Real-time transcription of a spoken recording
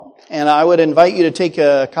And I would invite you to take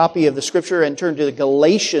a copy of the Scripture and turn to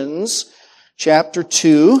Galatians chapter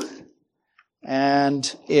 2.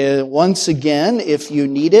 And once again, if you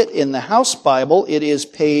need it in the House Bible, it is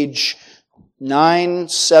page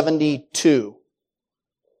 972.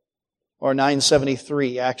 Or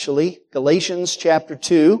 973, actually. Galatians chapter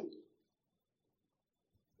 2.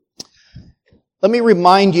 Let me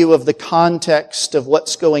remind you of the context of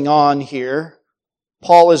what's going on here.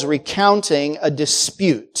 Paul is recounting a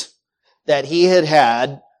dispute that he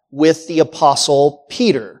had with the apostle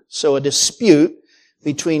Peter. So a dispute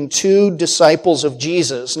between two disciples of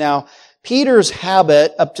Jesus. Now, Peter's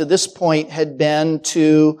habit up to this point had been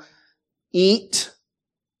to eat,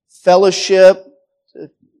 fellowship,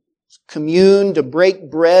 commune, to break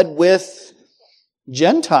bread with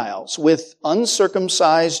Gentiles, with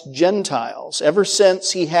uncircumcised Gentiles. Ever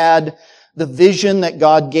since he had the vision that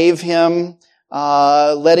God gave him,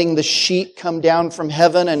 letting the sheet come down from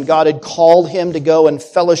heaven, and God had called him to go and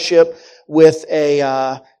fellowship with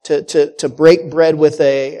to break bread with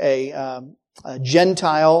a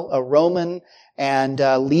Gentile, a Roman, and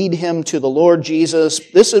lead him to the Lord Jesus.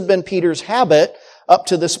 This had been Peter's habit up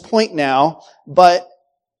to this point now, but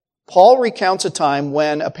Paul recounts a time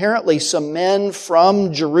when apparently some men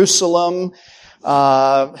from Jerusalem,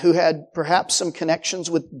 who had perhaps some connections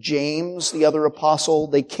with James, the other apostle,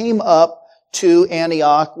 they came up to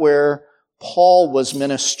Antioch where Paul was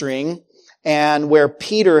ministering and where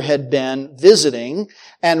Peter had been visiting.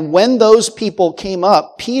 And when those people came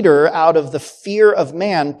up, Peter, out of the fear of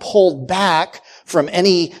man, pulled back from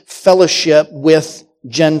any fellowship with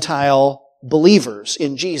Gentile believers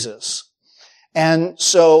in Jesus. And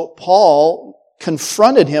so Paul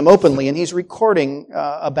confronted him openly, and he's recording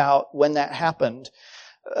about when that happened.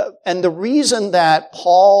 And the reason that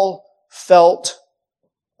Paul felt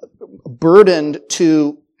burdened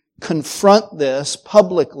to confront this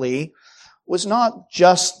publicly was not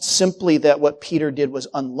just simply that what Peter did was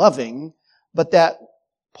unloving, but that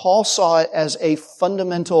Paul saw it as a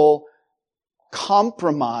fundamental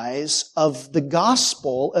compromise of the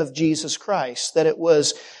gospel of Jesus Christ, that it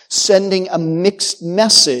was sending a mixed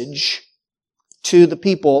message to the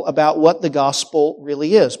people about what the gospel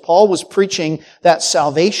really is. Paul was preaching that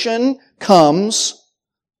salvation comes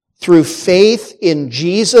through faith in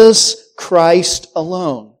Jesus Christ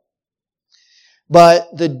alone.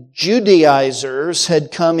 But the Judaizers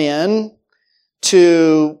had come in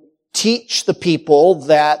to teach the people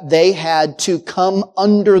that they had to come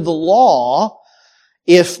under the law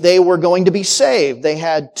if they were going to be saved. They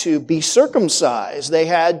had to be circumcised. They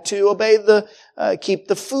had to obey keep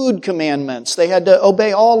the food commandments. They had to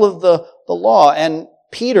obey all of the law. And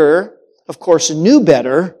Peter, of course, knew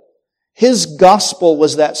better. His gospel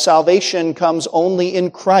was that salvation comes only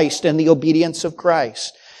in Christ and the obedience of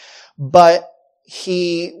Christ. But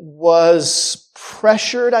he was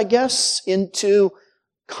pressured, I guess, into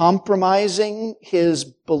compromising his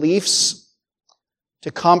beliefs,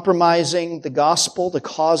 to compromising the gospel, to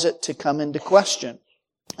cause it to come into question.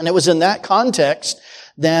 And it was in that context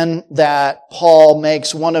then that Paul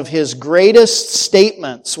makes one of his greatest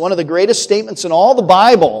statements, one of the greatest statements in all the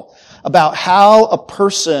Bible about how a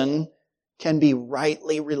person can be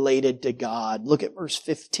rightly related to God. Look at verse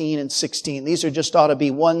 15 and 16. These are just ought to be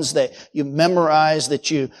ones that you memorize, that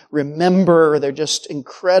you remember. They're just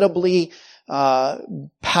incredibly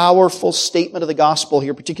powerful statement of the gospel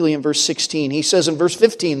here, particularly in verse 16. He says in verse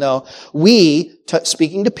 15, though,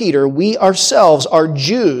 speaking to Peter, we ourselves are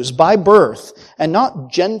Jews by birth and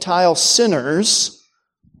not Gentile sinners.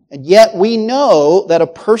 And yet we know that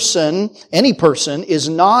any person is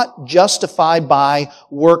not justified by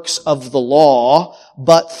works of the law,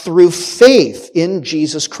 but through faith in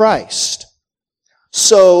Jesus Christ.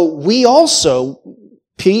 So we also,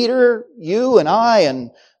 Peter, you and I,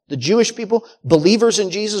 and the Jewish people, believers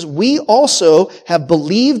in Jesus, we also have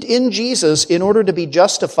believed in Jesus in order to be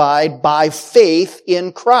justified by faith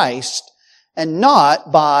in Christ and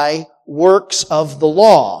not by works of the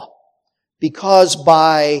law. Because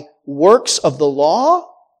by works of the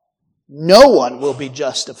law, no one will be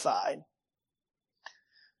justified.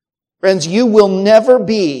 Friends, you will never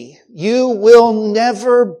be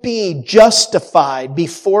justified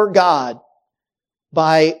before God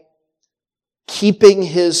by keeping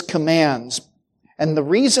His commands. And the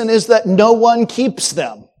reason is that no one keeps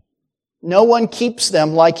them. No one keeps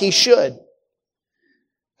them like he should.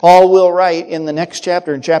 Paul will write in the next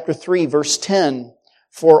chapter, in chapter 3, verse 10,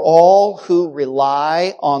 for all who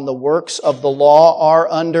rely on the works of the law are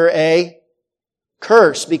under a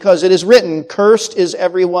curse, because it is written, cursed is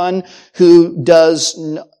everyone who does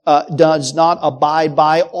not abide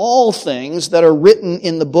by all things that are written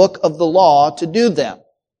in the book of the law to do them.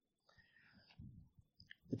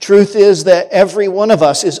 The truth is that every one of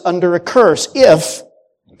us is under a curse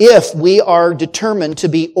if we are determined to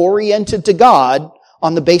be oriented to God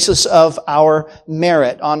on the basis of our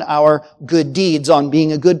merit, on our good deeds, on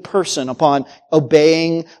being a good person, upon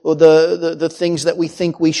obeying the things that we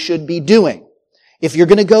think we should be doing. If you're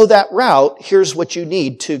going to go that route, here's what you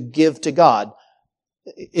need to give to God.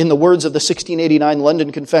 In the words of the 1689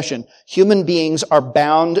 London Confession, human beings are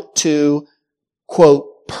bound to,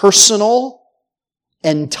 quote, personal,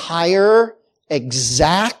 entire,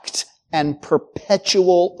 exact, and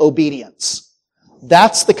perpetual obedience.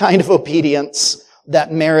 That's the kind of obedience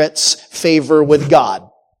that merits favor with God.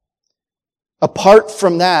 Apart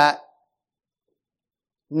from that,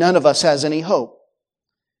 none of us has any hope.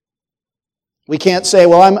 We can't say,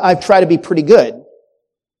 well, I try to be pretty good.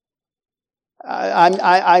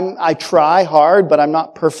 I try hard, but I'm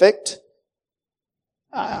not perfect.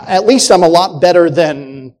 At least I'm a lot better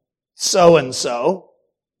than so-and-so.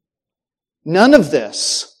 None of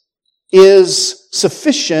this is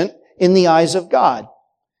sufficient in the eyes of God.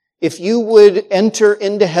 If you would enter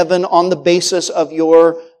into heaven on the basis of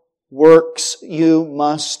your works, you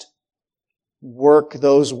must work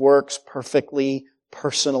those works perfectly,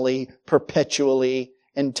 personally, perpetually,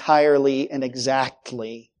 entirely, and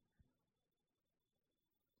exactly.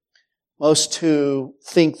 Most who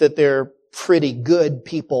think that they're pretty good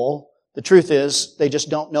people, the truth is they just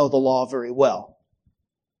don't know the law very well.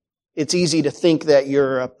 It's easy to think that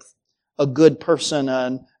you're a good person,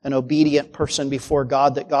 an obedient person before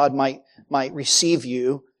God, that God might receive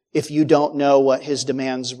you if you don't know what His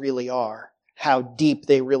demands really are, how deep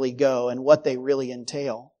they really go, and what they really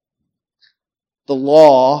entail. The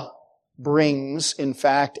law brings, in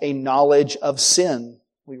fact, a knowledge of sin.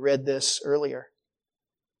 We read this earlier.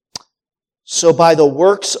 So by the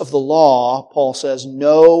works of the law, Paul says,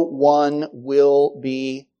 no one will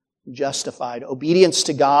be justified. Obedience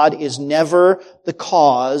to God is never the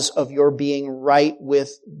cause of your being right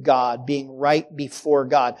with God, being right before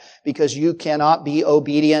God, because you cannot be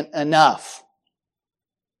obedient enough.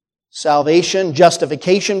 Salvation,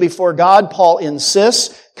 justification before God, Paul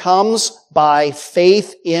insists, comes by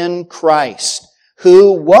faith in Christ,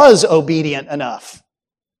 who was obedient enough.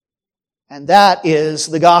 And that is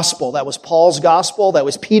the gospel. That was Paul's gospel. That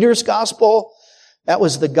was Peter's gospel. That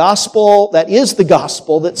was the gospel, that is the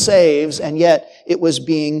gospel that saves, and yet it was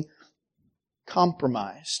being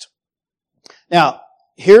compromised. Now,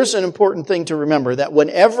 here's an important thing to remember, that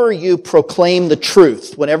whenever you proclaim the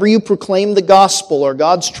truth, whenever you proclaim the gospel or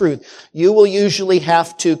God's truth, you will usually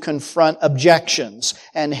have to confront objections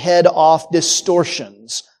and head off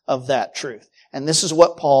distortions of that truth. And this is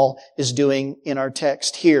what Paul is doing in our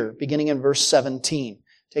text here, beginning in verse 17.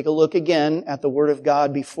 Take a look again at the Word of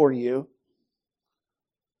God before you.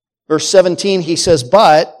 Verse 17, he says,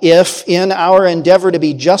 but if in our endeavor to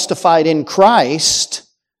be justified in Christ,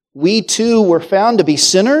 we too were found to be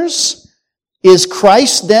sinners, is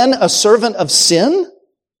Christ then a servant of sin?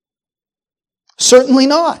 Certainly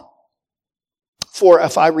not. For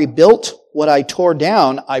if I rebuilt what I tore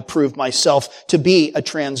down, I prove myself to be a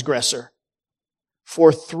transgressor.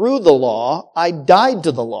 For through the law, I died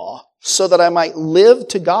to the law, so that I might live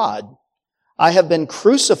to God. I have been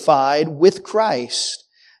crucified with Christ.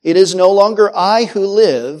 It is no longer I who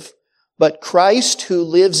live, but Christ who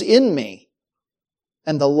lives in me.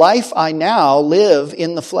 And the life I now live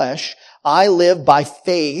in the flesh, I live by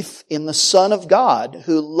faith in the Son of God,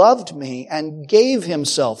 who loved me and gave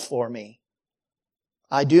Himself for me.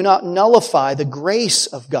 I do not nullify the grace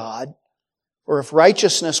of God, for if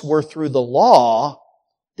righteousness were through the law,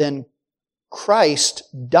 then Christ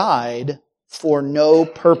died for no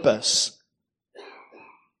purpose.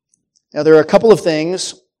 Now, there are a couple of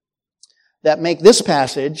things that make this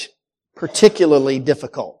passage particularly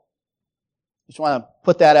difficult. Just want to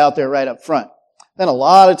put that out there right up front. Spent a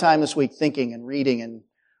lot of time this week thinking and reading and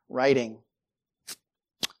writing.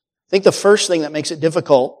 I think the first thing that makes it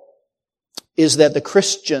difficult is that the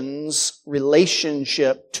Christian's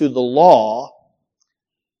relationship to the law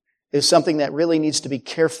is something that really needs to be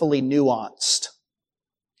carefully nuanced.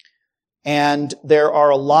 And there are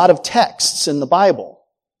a lot of texts in the Bible,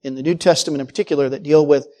 in the New Testament in particular, that deal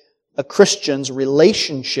with a Christian's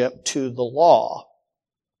relationship to the law.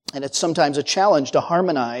 And it's sometimes a challenge to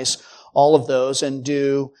harmonize all of those and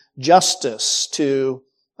do justice to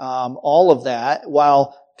all of that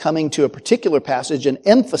while coming to a particular passage and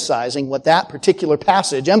emphasizing what that particular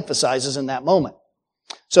passage emphasizes in that moment.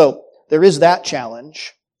 So there is that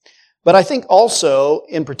challenge. But I think also,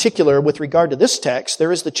 in particular, with regard to this text,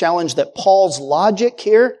 there is the challenge that Paul's logic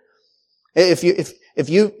here, if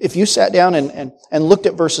you sat down and looked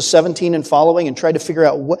at verses 17 and following and tried to figure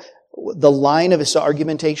out the line of his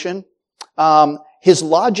argumentation, his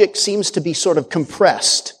logic seems to be sort of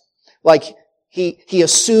compressed. Like he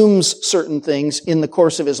assumes certain things in the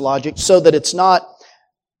course of his logic so that it's not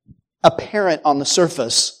apparent on the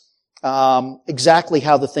surface exactly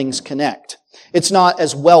how the things connect. It's not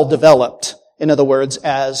as well developed, in other words,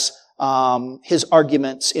 as his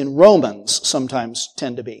arguments in Romans sometimes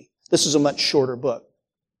tend to be. This is a much shorter book.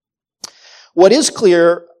 What is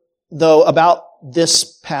clear, though, about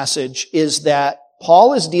this passage is that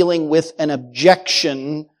Paul is dealing with an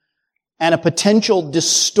objection and a potential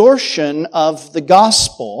distortion of the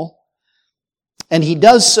gospel, and he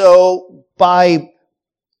does so by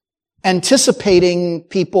anticipating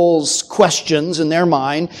people's questions in their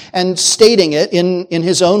mind and stating it in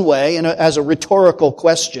his own way as a rhetorical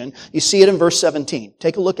question. You see it in verse 17.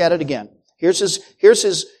 Take a look at it again. Here's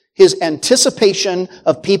his anticipation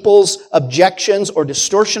of people's objections or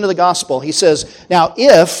distortion of the gospel. He says, now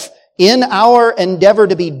if in our endeavor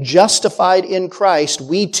to be justified in Christ,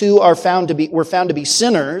 we too were found to be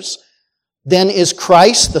sinners, then is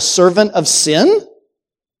Christ the servant of sin?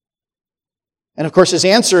 And of course his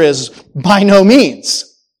answer is, by no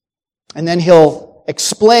means. And then he'll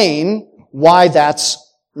explain why that's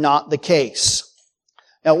not the case.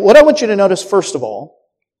 Now what I want you to notice first of all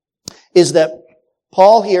is that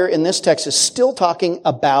Paul here in this text is still talking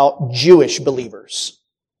about Jewish believers.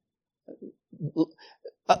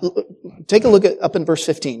 Take a look up in verse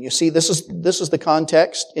 15. You see, this is the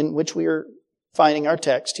context in which we are finding our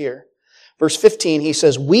text here. Verse 15, he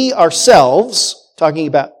says, we ourselves, talking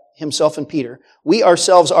about himself and Peter, we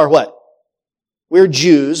ourselves are what? We're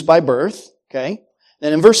Jews by birth, okay?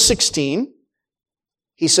 Then in verse 16,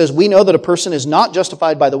 he says, we know that a person is not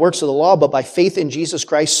justified by the works of the law, but by faith in Jesus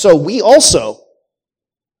Christ. So we also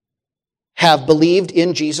have believed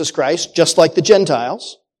in Jesus Christ, just like the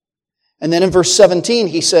Gentiles. And then in verse 17,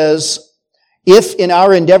 he says, if in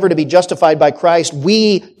our endeavor to be justified by Christ,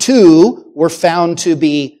 we too were found to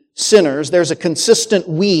be sinners. There's a consistent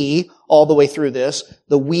we all the way through this.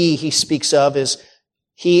 The we he speaks of is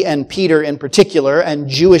he and Peter in particular, and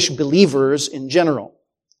Jewish believers in general.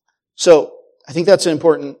 So I think that's an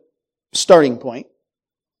important starting point.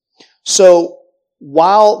 So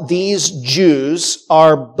while these Jews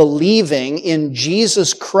are believing in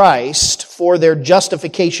Jesus Christ for their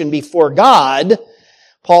justification before God,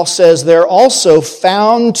 Paul says they're also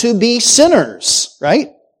found to be sinners, right?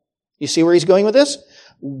 You see where he's going with this?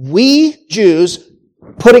 We Jews,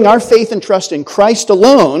 putting our faith and trust in Christ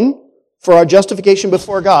alone for our justification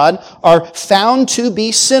before God, are found to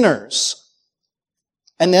be sinners.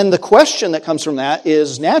 And then the question that comes from that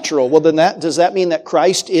is natural. Well, then does that mean that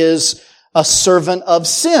Christ is a servant of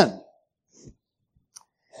sin?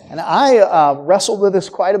 And I wrestled with this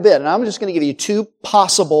quite a bit, and I'm just going to give you two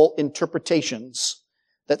possible interpretations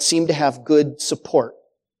that seem to have good support,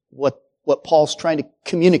 what Paul's trying to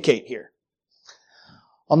communicate here.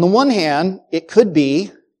 On the one hand, it could be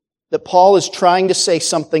that Paul is trying to say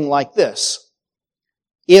something like this.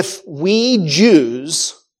 If we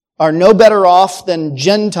Jews are no better off than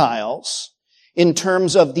Gentiles in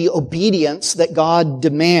terms of the obedience that God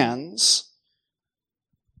demands,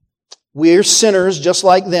 we're sinners just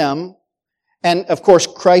like them. And of course,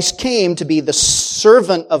 Christ came to be the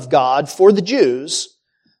servant of God for the Jews.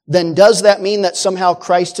 Then does that mean that somehow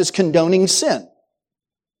Christ is condoning sin?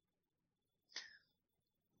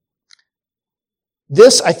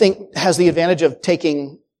 This, I think, has the advantage of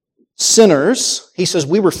taking sinners. He says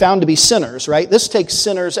we were found to be sinners, right? This takes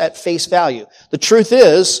sinners at face value. The truth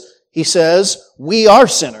is, he says, we are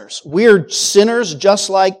sinners. We're sinners just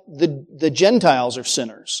like the Gentiles are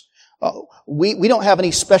sinners. We don't have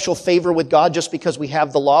any special favor with God just because we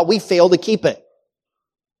have the law. We fail to keep it.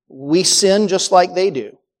 We sin just like they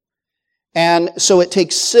do. And so it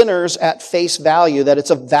takes sinners at face value that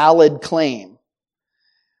it's a valid claim.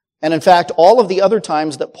 And in fact, all of the other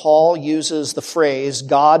times that Paul uses the phrase,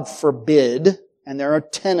 God forbid, and there are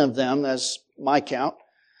 10 of them as my count,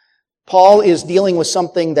 Paul is dealing with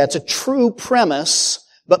something that's a true premise,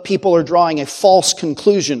 but people are drawing a false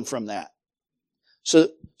conclusion from that.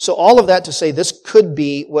 So all of that to say this could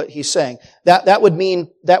be what he's saying. That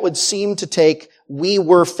would seem to take we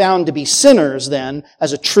were found to be sinners then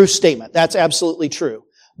as a true statement. That's absolutely true.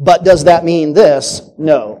 But does that mean this?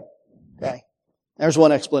 No. Okay. There's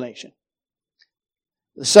one explanation.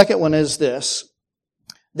 The second one is this,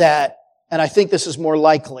 and I think this is more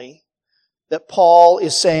likely, that Paul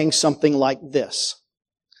is saying something like this.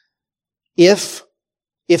 If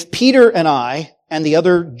Peter and I and the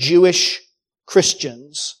other Jewish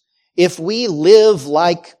Christians, if we live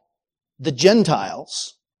like the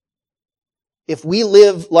Gentiles,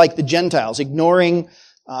 ignoring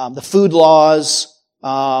the food laws,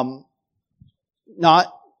 not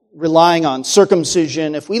relying on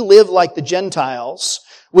circumcision, if we live like the Gentiles,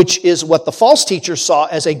 which is what the false teachers saw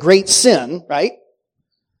as a great sin, right?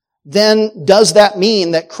 Then does that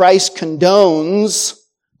mean that Christ condones,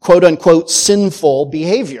 quote unquote, sinful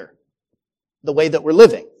behavior, the way that we're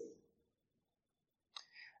living?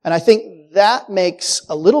 And I think that makes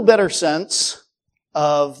a little better sense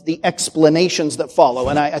of the explanations that follow.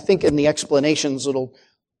 And I think in the explanations I'll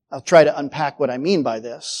try to unpack what I mean by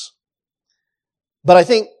this. But I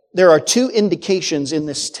think there are two indications in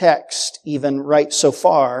this text, even right so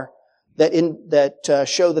far, that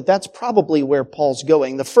show that that's probably where Paul's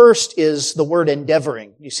going. The first is the word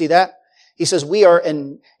endeavoring. You see that? He says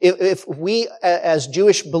if we as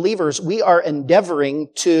Jewish believers, we are endeavoring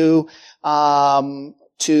to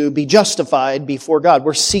be justified before God.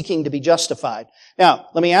 We're seeking to be justified. Now,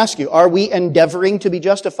 let me ask you, are we endeavoring to be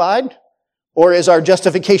justified? Or is our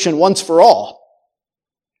justification once for all?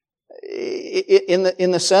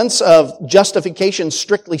 In the sense of justification,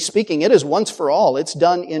 strictly speaking, it is once for all. It's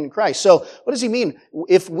done in Christ. So what does he mean?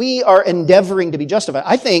 If we are endeavoring to be justified,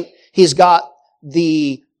 I think he's got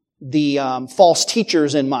the false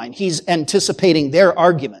teachers in mind. He's anticipating their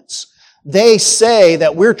arguments. They say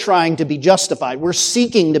that we're trying to be justified. We're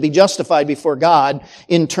seeking to be justified before God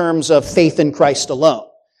in terms of faith in Christ alone.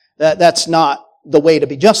 That's not the way to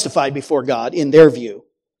be justified before God in their view.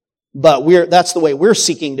 But that's the way we're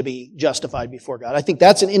seeking to be justified before God. I think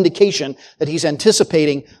that's an indication that he's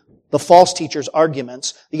anticipating the false teachers'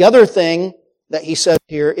 arguments. The other thing that he said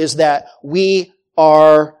here is that we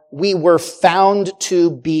were found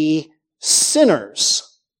to be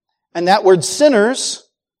sinners. And that word sinners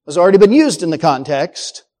has already been used in the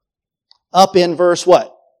context up in verse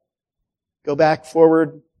what? Go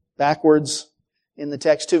backwards in the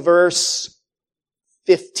text to verse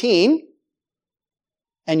 15.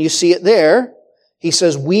 And you see it there. He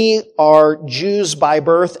says, we are Jews by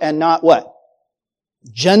birth and not what?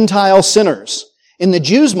 Gentile sinners. In the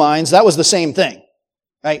Jews' minds, that was the same thing.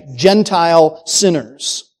 Right? Gentile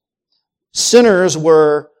sinners. Sinners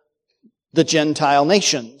were the Gentile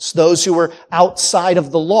nations. Those who were outside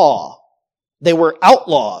of the law. They were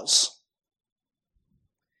outlaws.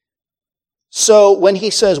 So when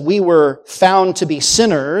he says we were found to be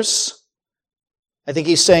sinners, I think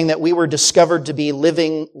he's saying that we were discovered to be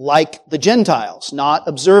living like the Gentiles, not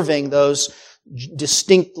observing those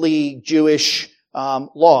distinctly Jewish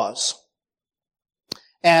laws.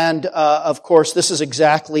 And of course, this is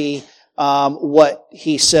exactly what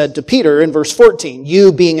he said to Peter in verse 14.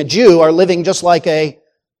 You, being a Jew, are living just like a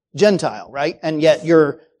Gentile, right? And yet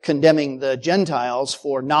you're condemning the Gentiles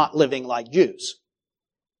for not living like Jews.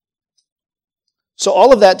 So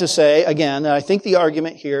all of that to say, again, I think the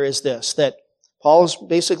argument here is this, that Paul is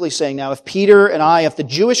basically saying now, if the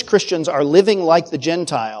Jewish Christians are living like the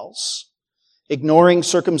Gentiles, ignoring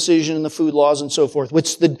circumcision and the food laws and so forth,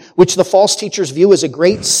 which the false teachers view as a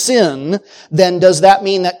great sin, then does that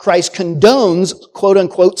mean that Christ condones, quote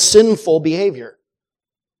unquote, sinful behavior?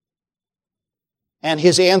 And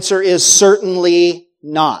his answer is certainly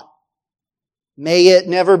not. May it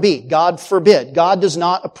never be. God forbid. God does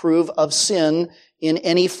not approve of sin in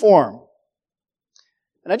any form.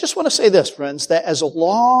 And I just want to say this, friends, that as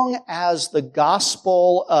long as the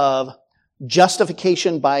gospel of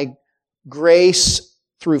justification by grace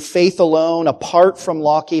through faith alone, apart from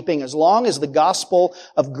law keeping, as long as the gospel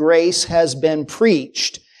of grace has been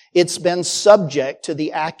preached, it's been subject to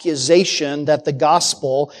the accusation that the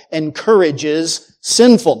gospel encourages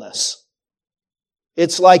sinfulness.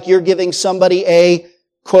 It's like you're giving somebody a,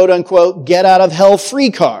 quote unquote, get out of hell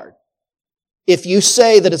free card. If you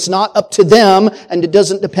say that it's not up to them and it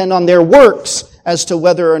doesn't depend on their works as to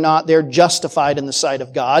whether or not they're justified in the sight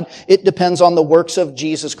of God, it depends on the works of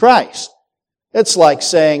Jesus Christ. It's like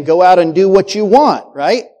saying, go out and do what you want,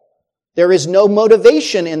 right? There is no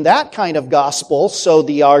motivation in that kind of gospel, so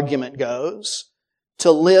the argument goes,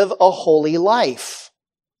 to live a holy life.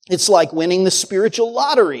 It's like winning the spiritual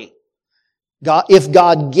lottery. If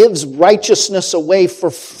God gives righteousness away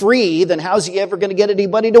for free, then how's he ever going to get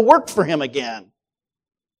anybody to work for him again?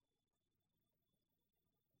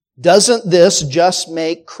 Doesn't this just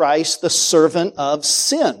make Christ the servant of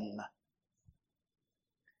sin?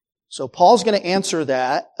 So Paul's going to answer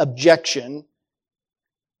that objection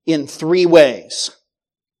in three ways.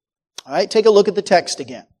 All right, take a look at the text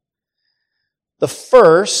again. The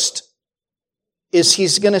first is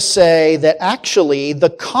he's going to say that actually the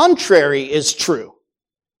contrary is true.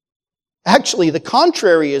 Actually, the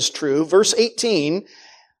contrary is true. Verse 18,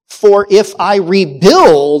 for if I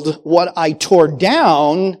rebuild what I tore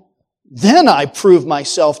down, then I prove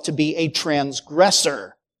myself to be a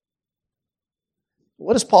transgressor.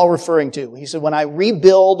 What is Paul referring to? He said, when I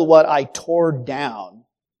rebuild what I tore down.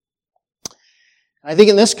 I think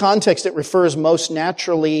in this context it refers most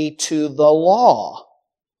naturally to the law.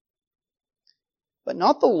 But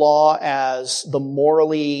not the law as the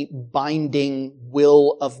morally binding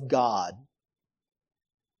will of God.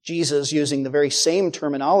 Jesus, using the very same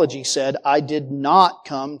terminology, said, I did not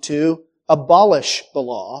come to abolish the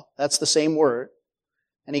law. That's the same word.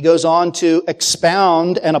 And he goes on to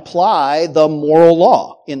expound and apply the moral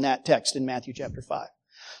law in that text in Matthew chapter 5.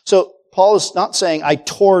 So Paul is not saying I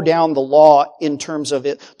tore down the law in terms of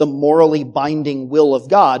it, the morally binding will of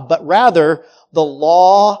God, but rather the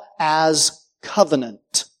law as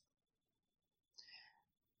covenant.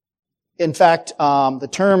 In fact, the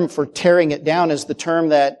term for tearing it down is the term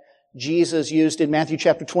that Jesus used in Matthew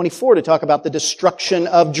chapter 24 to talk about the destruction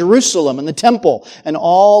of Jerusalem and the temple and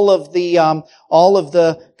all of the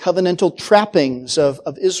covenantal trappings of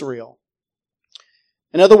Israel.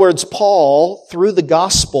 In other words, Paul, through the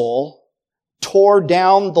gospel, tore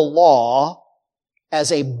down the law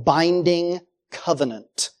as a binding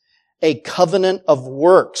covenant. A covenant of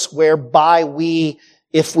works whereby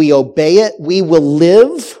if we obey it, we will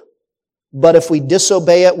live. But if we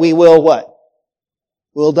disobey it, we will what?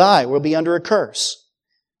 We'll die. We'll be under a curse.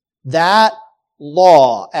 That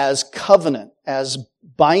law as covenant, as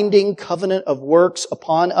binding covenant of works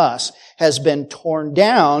upon us, has been torn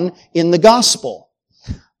down in the gospel.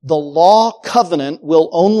 The law covenant will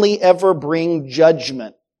only ever bring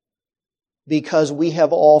judgment because we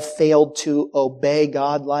have all failed to obey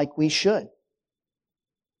God like we should.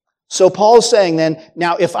 So Paul's saying then,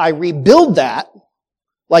 now if I rebuild that,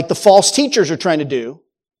 like the false teachers are trying to do,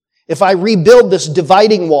 if I rebuild this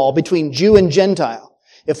dividing wall between Jew and Gentile,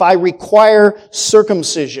 if I require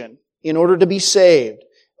circumcision in order to be saved,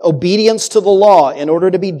 obedience to the law in order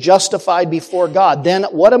to be justified before God, then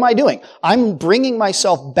what am I doing? I'm bringing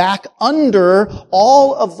myself back under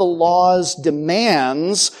all of the law's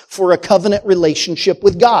demands for a covenant relationship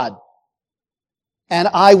with God. And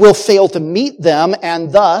I will fail to meet them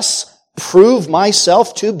and thus prove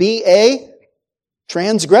myself to be a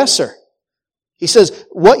transgressor. He says,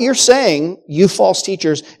 what you're saying, you false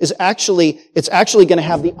teachers, it's actually going to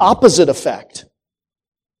have the opposite effect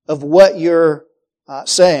of what you're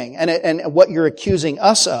saying and what you're accusing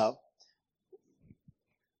us of.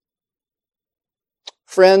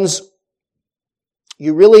 Friends,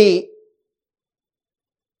 you really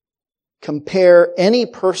compare any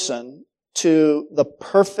person to the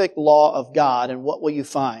perfect law of God, and what will you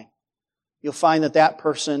find? You'll find that that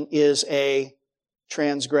person is a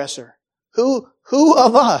transgressor. Who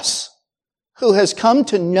of us who has come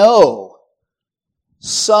to know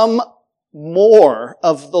some more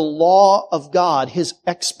of the law of God, His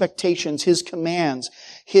expectations, His commands,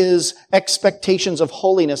 His expectations of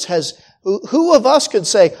holiness who of us could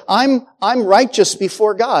say, I'm righteous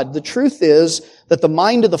before God? The truth is that the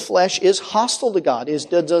mind of the flesh is hostile to God,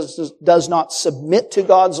 does not submit to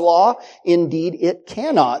God's law. Indeed, it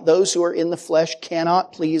cannot. Those who are in the flesh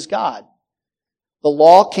cannot please God. The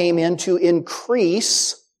law came in to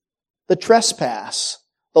increase the trespass.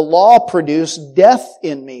 The law produced death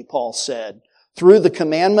in me, Paul said. Through the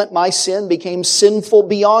commandment, my sin became sinful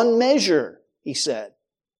beyond measure, he said.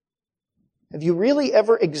 Have you really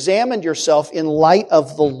ever examined yourself in light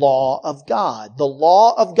of the law of God? The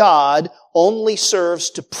law of God only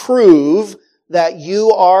serves to prove that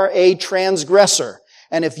you are a transgressor.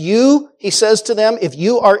 And if you, he says to them, if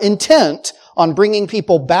you are intent on bringing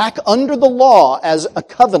people back under the law as a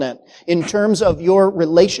covenant in terms of your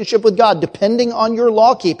relationship with God, depending on your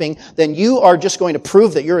law keeping, then you are just going to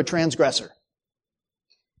prove that you're a transgressor.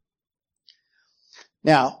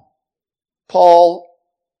 Now, Paul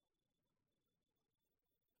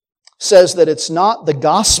says that it's not the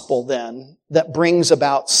gospel then that brings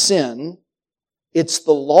about sin. It's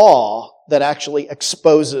the law that actually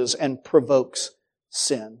exposes and provokes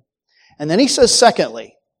sin. And then he says,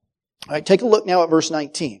 secondly, all right, take a look now at verse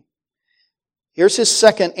 19. Here's his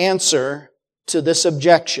second answer to this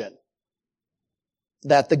objection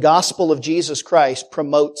that the gospel of Jesus Christ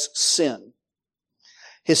promotes sin.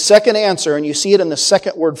 His second answer, and you see it in the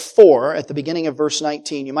second word for at the beginning of verse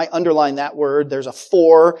 19. You might underline that word. There's a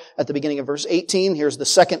for at the beginning of verse 18. Here's the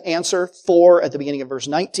second answer, for at the beginning of verse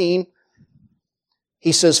 19.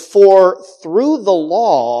 He says, for through the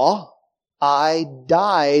law I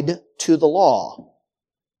died to the law,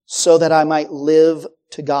 so that I might live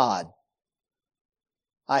to God.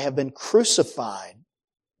 I have been crucified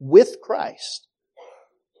with Christ.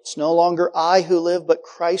 It's no longer I who live, but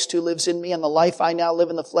Christ who lives in me. And the life I now live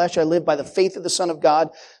in the flesh, I live by the faith of the Son of God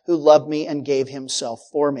who loved me and gave himself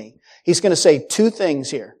for me. He's going to say two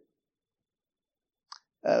things here.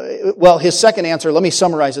 His second answer, let me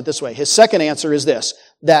summarize it this way. His second answer is this,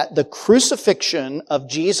 that the crucifixion of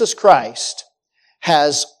Jesus Christ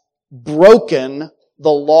has broken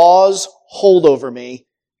the law's hold over me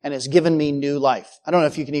and has given me new life. I don't know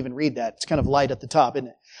if you can even read that. It's kind of light at the top, isn't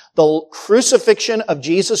it? The crucifixion of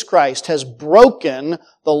Jesus Christ has broken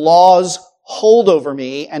the law's hold over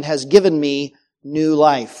me and has given me new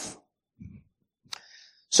life.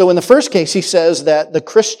 So in the first case, he says that the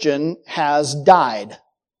Christian has died.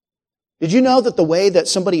 Did you know that the way that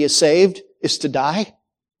somebody is saved is to die?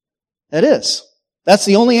 It is. That's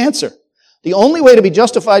the only answer. The only way to be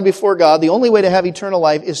justified before God, the only way to have eternal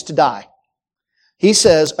life is to die. He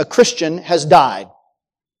says a Christian has died.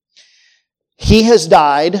 He has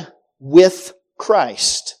died with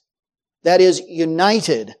Christ. That is,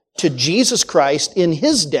 united to Jesus Christ in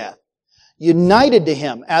his death. United to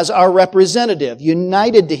him as our representative.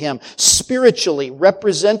 United to him spiritually,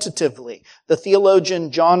 representatively. The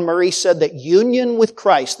theologian John Murray said that union with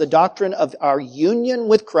Christ, the doctrine of our union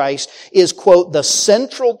with Christ, is, quote, the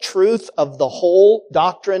central truth of the whole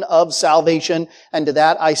doctrine of salvation. And to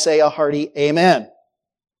that I say a hearty amen.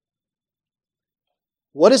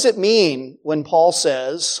 What does it mean when Paul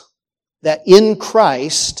says that in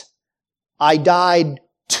Christ I died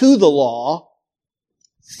to the law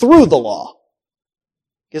through the law?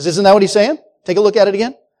 Because isn't that what he's saying? Take a look at it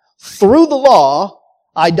again. Through the law,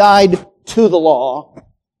 I died to the law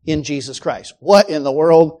in Jesus Christ. What in the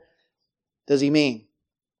world does he mean?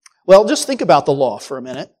 Well, just think about the law for a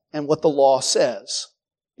minute and what the law says.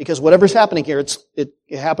 Because whatever's happening here, it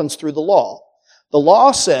happens through the law. The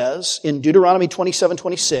law says in Deuteronomy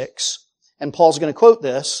 27:26, and Paul's going to quote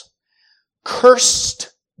this,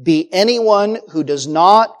 "Cursed be anyone who does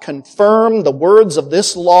not confirm the words of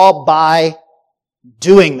this law by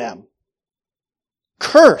doing them."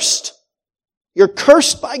 Cursed. You're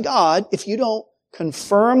cursed by God if you don't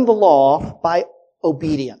confirm the law by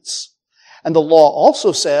obedience. And the law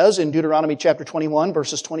also says in Deuteronomy chapter 21,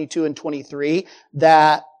 verses 22 and 23,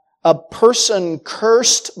 that a person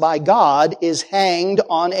cursed by God is hanged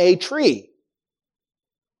on a tree.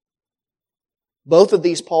 Both of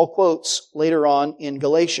these Paul quotes later on in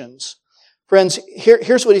Galatians. Friends,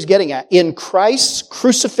 here's what he's getting at. In Christ's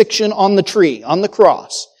crucifixion on the tree, on the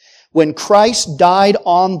cross, when Christ died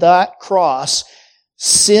on that cross,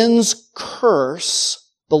 sin's curse,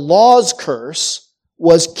 the law's curse,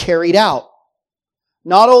 was carried out.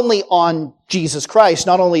 Not only on Jesus Christ,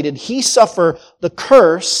 not only did he suffer the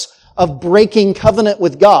curse of breaking covenant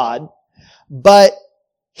with God, but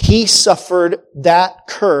he suffered that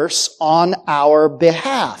curse on our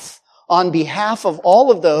behalf. On behalf of all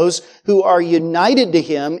of those who are united to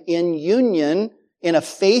him in union, in a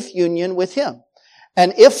faith union with him.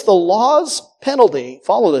 And if the law's penalty,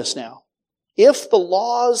 follow this now, if the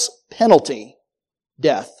law's penalty,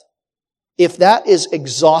 death, if that is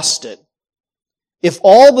exhausted, if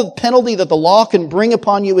all the penalty that the law can bring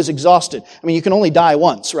upon you is exhausted, I mean, you can only die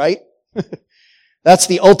once, right? That's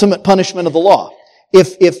the ultimate punishment of the law.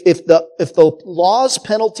 If the law's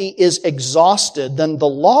penalty is exhausted, then the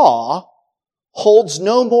law holds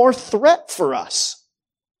no more threat for us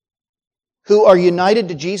who are united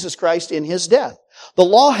to Jesus Christ in his death. The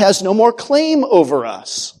law has no more claim over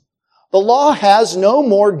us. The law has no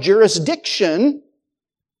more jurisdiction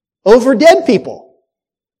over dead people.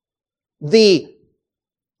 The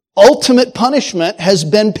ultimate punishment has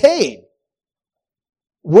been paid.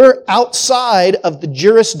 We're outside of the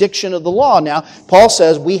jurisdiction of the law. Now, Paul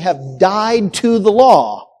says we have died to the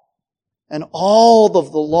law and all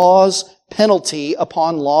of the law's penalty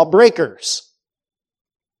upon lawbreakers.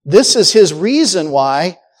 This is his reason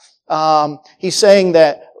why he's saying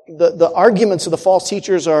that the arguments of the false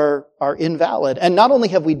teachers are invalid. And not only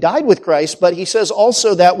have we died with Christ, but he says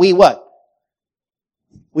also that we what?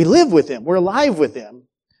 We live with him. We're alive with him.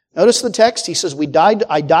 Notice the text. He says,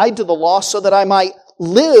 I died to the law so that I might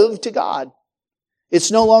live to God.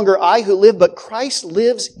 It's no longer I who live, but Christ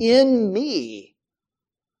lives in me.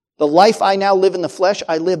 The life I now live in the flesh,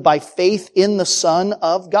 I live by faith in the Son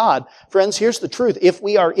of God. Friends, here's the truth. If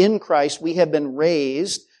we are in Christ, we have been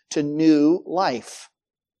raised to new life.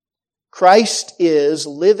 Christ is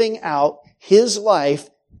living out his life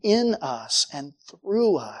in us and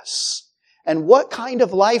through us. And what kind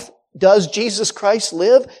of life does Jesus Christ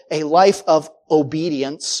live? A life of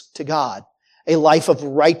obedience to God. A life of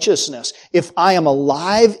righteousness. If I am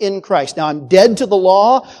alive in Christ, now I'm dead to the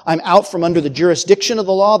law, I'm out from under the jurisdiction of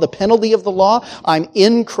the law, the penalty of the law, I'm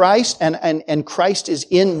in Christ and Christ is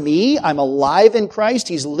in me, I'm alive in Christ,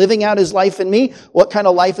 He's living out His life in me. What kind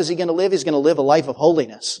of life is He going to live? He's going to live a life of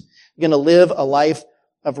holiness. He's going to live a life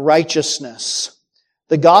of righteousness.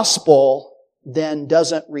 The gospel then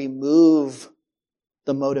doesn't remove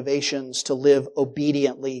the motivations to live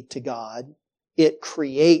obediently to God. It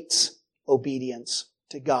creates obedience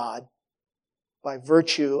to God by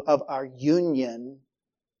virtue of our union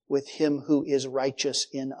with Him who is righteous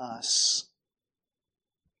in us.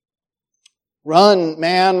 Run,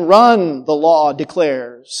 man, run, the law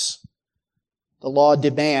declares. The law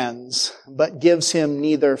demands, but gives him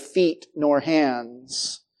neither feet nor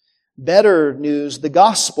hands. Better news the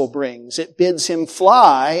gospel brings. It bids him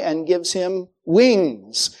fly and gives him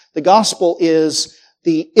wings. The gospel is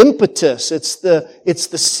the impetus. It's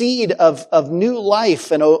the seed of new life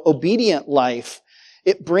and obedient life.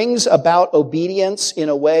 It brings about obedience in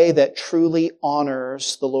a way that truly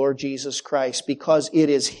honors the Lord Jesus Christ because it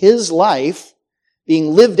is His life being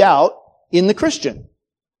lived out in the Christian.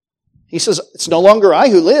 He says, it's no longer I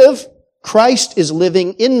who live. Christ is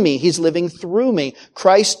living in me. He's living through me.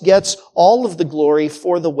 Christ gets all of the glory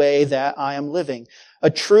for the way that I am living. A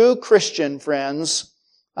true Christian, friends,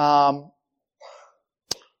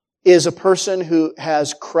 is a person who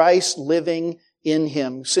has Christ living in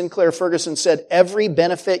him. Sinclair Ferguson said, every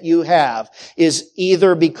benefit you have is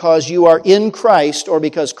either because you are in Christ or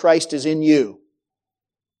because Christ is in you.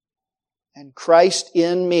 And Christ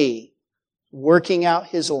in me, working out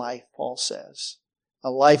His life, Paul says, a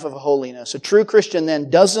life of holiness. A true Christian then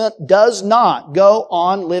does not go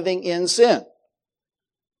on living in sin.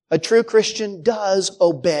 A true Christian does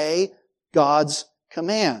obey God's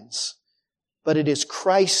commands. But it is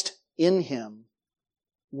Christ in him,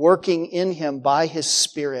 working in him by His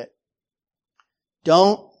Spirit.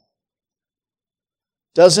 Doesn't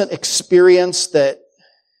experience that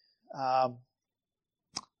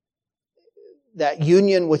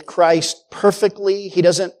union with Christ perfectly. He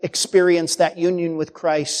doesn't experience that union with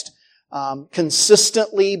Christ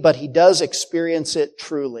consistently, but he does experience it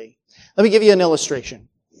truly. Let me give you an illustration.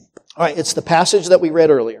 All right, it's the passage that we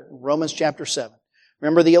read earlier, Romans chapter 7.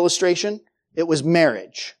 Remember the illustration? It was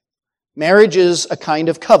marriage. Marriage is a kind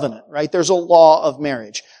of covenant, right? There's a law of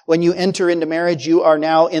marriage. When you enter into marriage, you are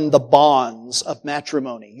now in the bonds of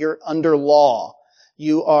matrimony. You're under law.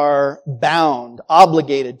 You are bound,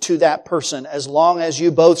 obligated to that person as long as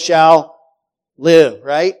you both shall live,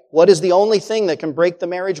 right? What is the only thing that can break the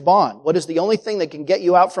marriage bond? What is the only thing that can get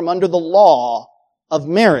you out from under the law of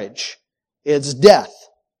marriage? It's death,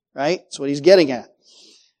 right? That's what he's getting at.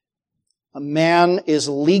 A man is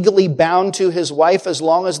legally bound to his wife as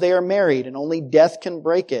long as they are married, and only death can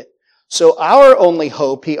break it. So our only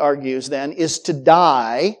hope, he argues then, is to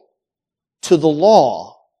die to the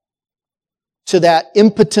law, to that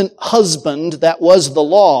impotent husband that was the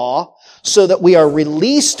law, so that we are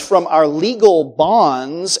released from our legal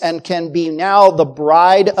bonds and can be now the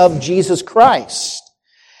bride of Jesus Christ.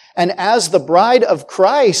 And as the bride of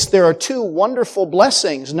Christ, there are two wonderful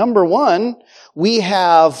blessings. Number one, we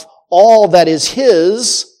have all that is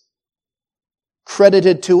His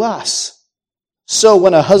credited to us. So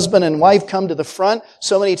when a husband and wife come to the front,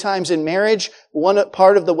 so many times in marriage, one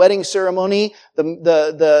part of the wedding ceremony,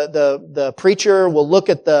 the preacher will look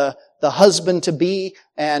at the husband to be,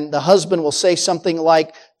 and the husband will say something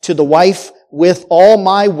like to the wife, "With all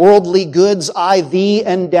my worldly goods I thee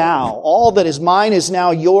endow." All that is mine is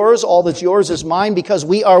now yours. All that's yours is mine, because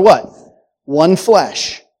we are what? One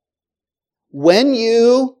flesh. When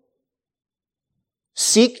you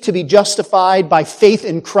seek to be justified by faith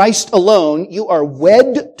in Christ alone, you are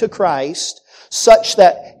wed to Christ such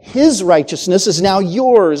that His righteousness is now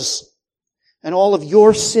yours, and all of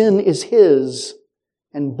your sin is His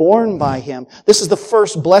and borne by Him. This is the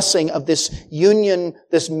first blessing of this union,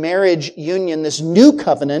 this marriage union, this new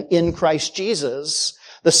covenant in Christ Jesus.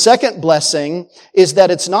 The second blessing is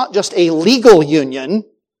that it's not just a legal union.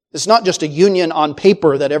 It's not just a union on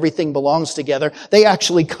paper that everything belongs together. They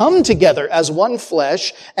actually come together as one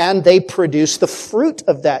flesh, and they produce the fruit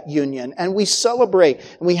of that union. And we celebrate,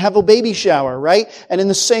 and we have a baby shower, right? And in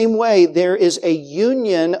the same way, there is a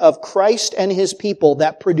union of Christ and His people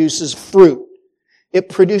that produces fruit. It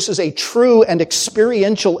produces a true and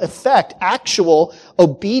experiential effect, actual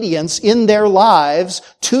obedience in their lives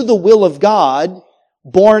to the will of God,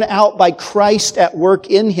 born out by Christ at work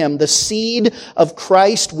in Him. The seed of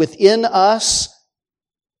Christ within us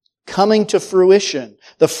coming to fruition.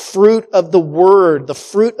 The fruit of the Word, the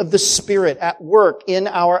fruit of the Spirit at work in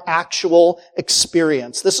our actual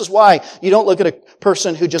experience. This is why you don't look at a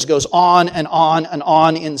person who just goes on and on and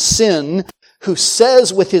on in sin, who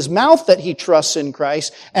says with his mouth that he trusts in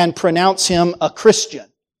Christ, and pronounce him a Christian.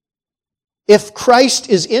 If Christ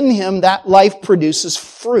is in him, that life produces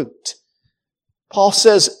fruit. Paul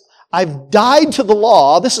says, I've died to the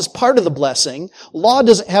law. This is part of the blessing. Law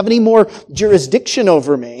doesn't have any more jurisdiction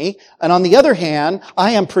over me. And on the other hand,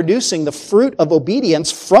 I am producing the fruit of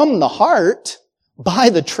obedience from the heart by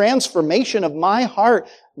the transformation of my heart,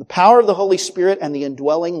 the power of the Holy Spirit and the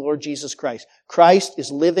indwelling Lord Jesus Christ. Christ is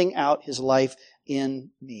living out His life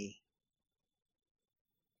in me.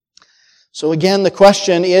 So again, the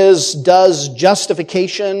question is, does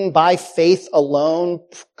justification by faith alone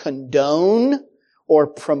condone or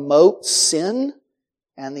promote sin?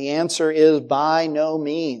 And the answer is by no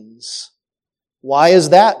means. Why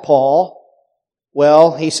is that, Paul?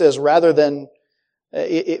 Well, he says rather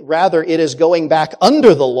it is going back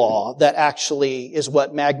under the law that actually is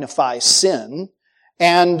what magnifies sin.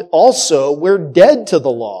 And also, we're dead to the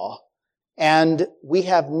law. And we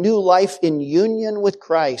have new life in union with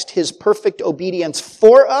Christ. His perfect obedience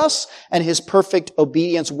for us and His perfect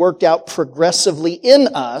obedience worked out progressively in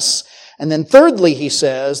us. And then thirdly, he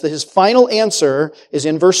says that his final answer is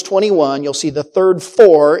in verse 21. You'll see the third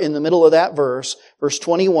 "for" in the middle of that verse. Verse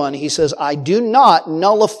 21, he says, I do not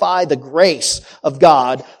nullify the grace of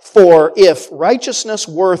God, for if righteousness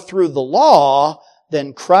were through the law,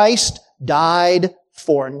 then Christ died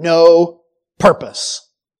for no purpose.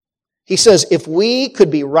 He says, if we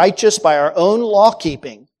could be righteous by our own law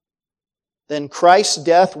keeping, then Christ's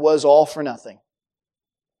death was all for nothing.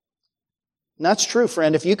 And that's true,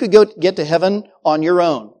 friend. If you could get to heaven on your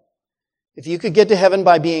own, if you could get to heaven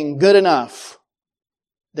by being good enough,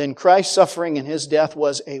 then Christ's suffering and His death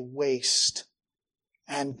was a waste.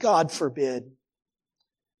 And God forbid.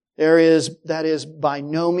 That is by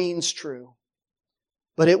no means true.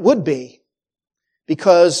 But it would be,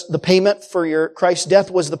 because the payment for Christ's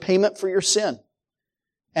death was the payment for your sin.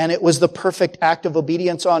 And it was the perfect act of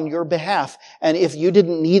obedience on your behalf. And if you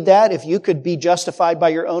didn't need that, if you could be justified by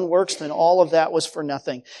your own works, then all of that was for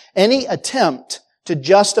nothing. Any attempt to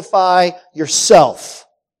justify yourself,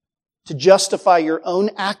 to justify your own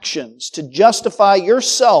actions, to justify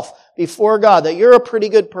yourself before God, that you're a pretty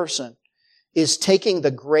good person, is taking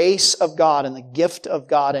the grace of God and the gift of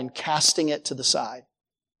God and casting it to the side.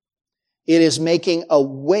 It is making a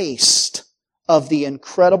waste of the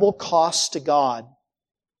incredible cost to God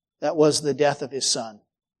that was the death of His Son.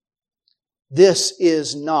 This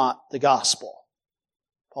is not the gospel,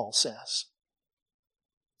 Paul says.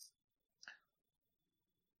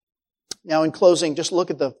 Now, in closing, just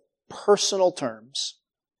look at the personal terms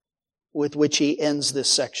with which he ends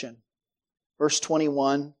this section. Verse 20,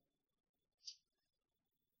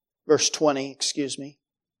 excuse me.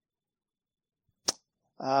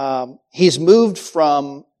 He's moved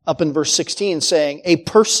from, up in verse 16, saying, a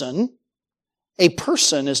person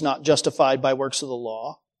is not justified by works of the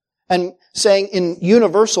law. And saying in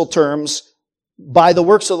universal terms, by the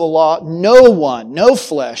works of the law, no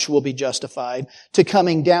flesh will be justified, to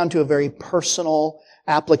coming down to a very personal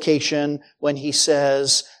application when he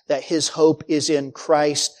says that his hope is in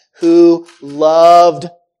Christ, who loved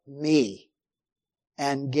me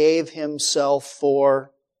and gave Himself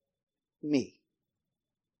for me.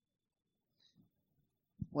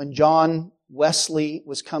 When John Wesley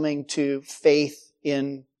was coming to faith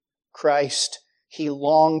in Christ, he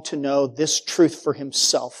longed to know this truth for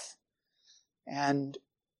himself. And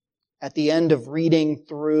at the end of reading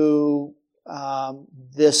through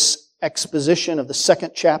this exposition of the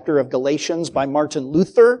second chapter of Galatians by Martin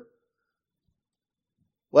Luther,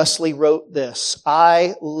 Wesley wrote this: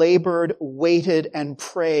 I labored, waited, and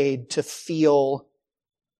prayed to feel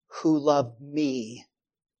who loved me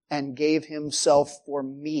and gave Himself for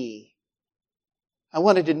me. I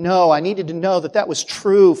needed to know that was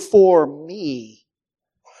true for me.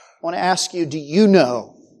 I want to ask you, do you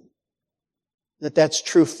know that that's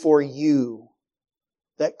true for you?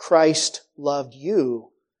 That Christ loved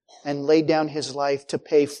you and laid down His life to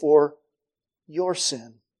pay for your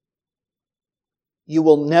sin? You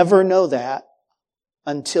will never know that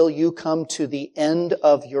until you come to the end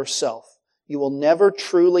of yourself. You will never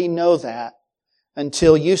truly know that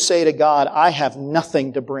until you say to God, I have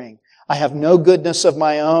nothing to bring. I have no goodness of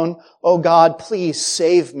my own. Oh God, please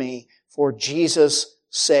save me for Jesus'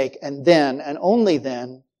 sake. And then, and only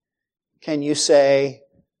then, can you say,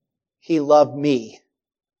 He loved me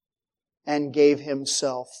and gave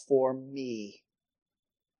Himself for me.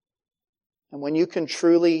 And when you can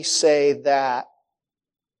truly say that,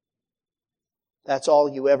 That's all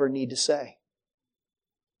you ever need to say.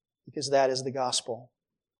 Because that is the gospel.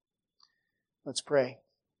 Let's pray.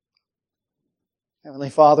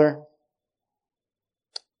 Heavenly Father,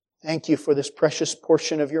 thank you for this precious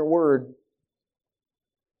portion of your word.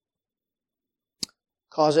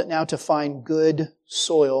 Cause it now to find good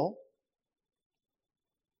soil.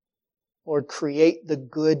 Lord, create the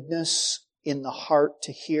goodness in the heart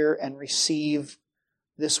to hear and receive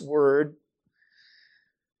this word.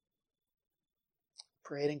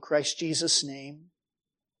 Pray it in Christ Jesus' name.